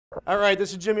All right,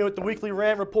 this is Jimmy with the Weekly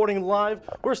Rant reporting live.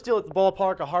 We're still at the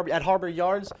ballpark at Harbor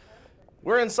Yards.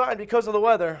 We're inside because of the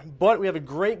weather, but we have a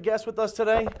great guest with us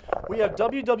today. We have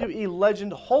WWE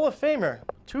legend, Hall of Famer,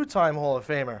 two-time Hall of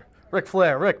Famer, Ric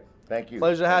Flair. Rick, thank you.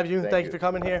 Pleasure to have you. Thank you for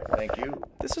coming here. Thank you.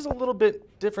 This is a little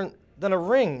bit different than a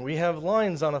ring. We have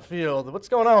lines on a field. What's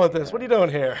going on with this? What are you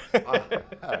doing here?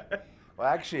 Well,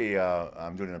 actually,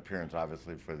 I'm doing an appearance,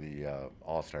 obviously, for the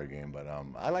All-Star game, but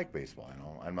I like baseball. You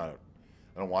know,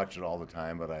 I don't watch it all the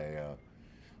time, but I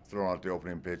throw out the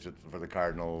opening pitch for the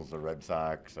Cardinals, the Red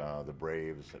Sox, the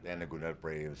Braves, and the Gwinnett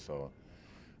Braves. So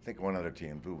I think one other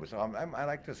team too. But so I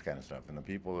like this kind of stuff, and the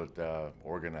people that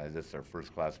organize this are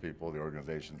first-class people. The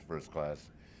organization's first class.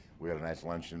 We had a nice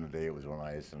luncheon today. It was real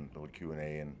nice, and a little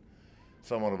Q&A, and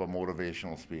somewhat of a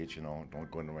motivational speech. You know, don't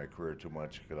go into my career too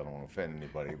much because I don't want to offend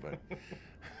anybody.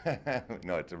 But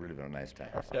no, it's really been a nice time.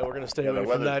 So. Yeah, we're going to stay away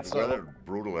from that. The weather's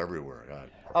brutal everywhere. God.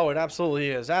 Oh, it absolutely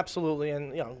is. Absolutely.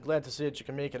 And, you know, I'm glad to see that you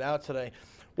can make it out today.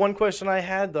 One question I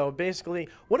had, though, basically,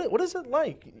 what is it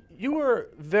like? You were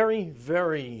very,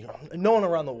 very known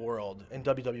around the world in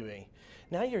WWE.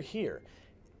 Now you're here.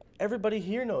 Everybody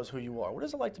here knows who you are. What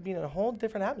is it like to be in a whole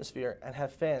different atmosphere and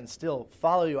have fans still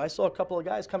follow you? I saw a couple of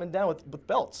guys coming down with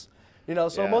belts. You know,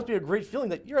 so It must be a great feeling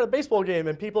that you're at a baseball game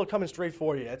and people are coming straight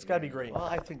for you. It's got to be great. Well,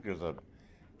 I think there's a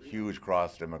huge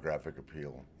cross-demographic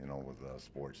appeal, you know, with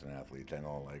sports and athletes. I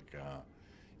know, like, you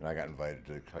know, I got invited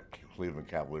to the Cleveland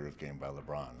Cavaliers game by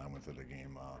LeBron. I went to the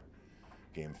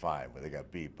game 5, where they got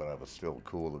beat, but I was still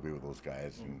cool to be with those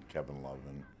guys, and Kevin Love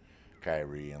and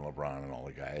Kyrie and LeBron and all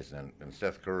the guys. And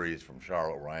Seth Curry's from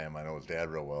Charlotte, where I am. I know his dad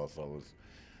real well, so it was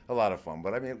a lot of fun.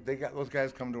 But, I mean, those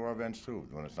guys come to our events, too,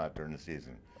 when it's not during the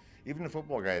season. Even the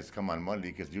football guys come on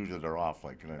Monday because usually they're off,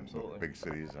 like in big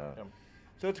cities.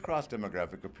 So it's a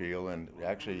cross-demographic appeal, and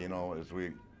actually, you know, as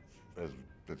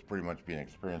it's pretty much being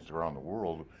experienced around the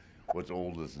world, what's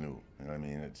old is new. You know what I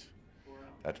mean?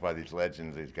 That's why these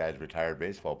legends, these guys, retired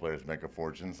baseball players, make a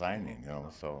fortune signing. You know,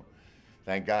 so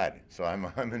thank God. So I'm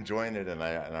enjoying it, and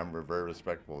I'm very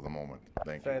respectful of the moment.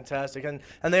 Thank you. Fantastic, and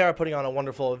they are putting on a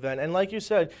wonderful event. And like you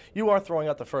said, you are throwing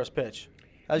out the first pitch.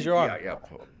 How's your arm? Yeah.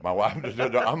 My wife,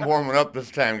 I'm warming up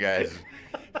this time, guys.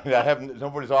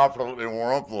 Nobody's offered to let me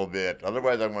warm up a little bit.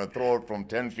 Otherwise, I'm going to throw it from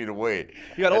 10 feet away.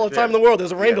 You got all the time in the world.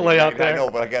 There's a rain delay out there. I know,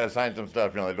 but I got to sign some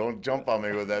stuff. You know, don't jump on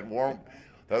me with that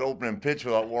opening pitch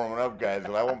without warming up, guys.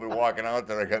 And I won't be walking out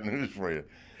there. I got news for you.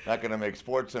 Not going to make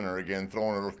SportsCenter again,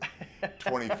 throwing it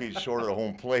 20 feet short of the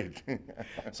home plate.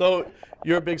 So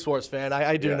you're a big sports fan.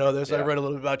 I do know this. I read a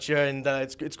little bit about you, and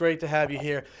it's great to have you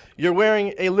here. You're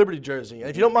wearing a Liberty jersey, and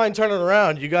if you don't mind turning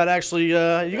around, you got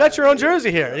your own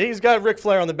jersey here. He's got Ric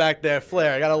Flair on the back there.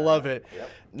 Flair, I gotta love it. Yep.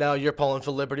 Now you're pulling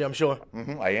for Liberty, I'm sure.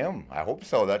 I am. I hope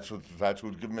so. That's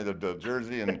who's giving me the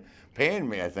jersey and paying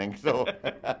me, I think. So.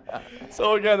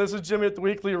 So again, this is Jimmy at the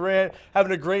Weekly Rant,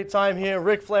 having a great time here.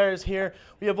 Ric Flair is here.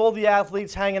 We have all the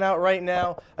athletes hanging out right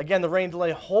now. Again, the rain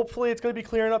delay, hopefully it's going to be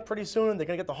clearing up pretty soon. They're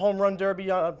going to get the home run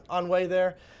derby on way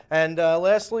there. And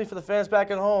lastly, for the fans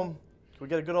back at home, can we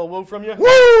get a good old woo from you?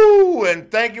 Woo! And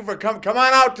thank you for coming. Come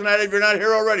on out tonight if you're not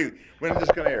here already. When is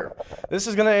this going to air? This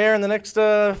is going to air in the next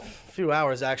few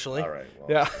hours, actually. All right. Well,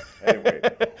 yeah. Anyway.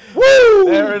 Woo!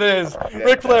 There it is. Yeah.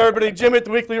 Ric Flair, everybody. Jimmy at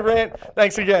the Weekly Rant.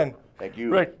 Thanks again. Thank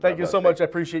you. Rick, thank you so much. I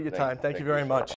appreciate your time. Thank you very much.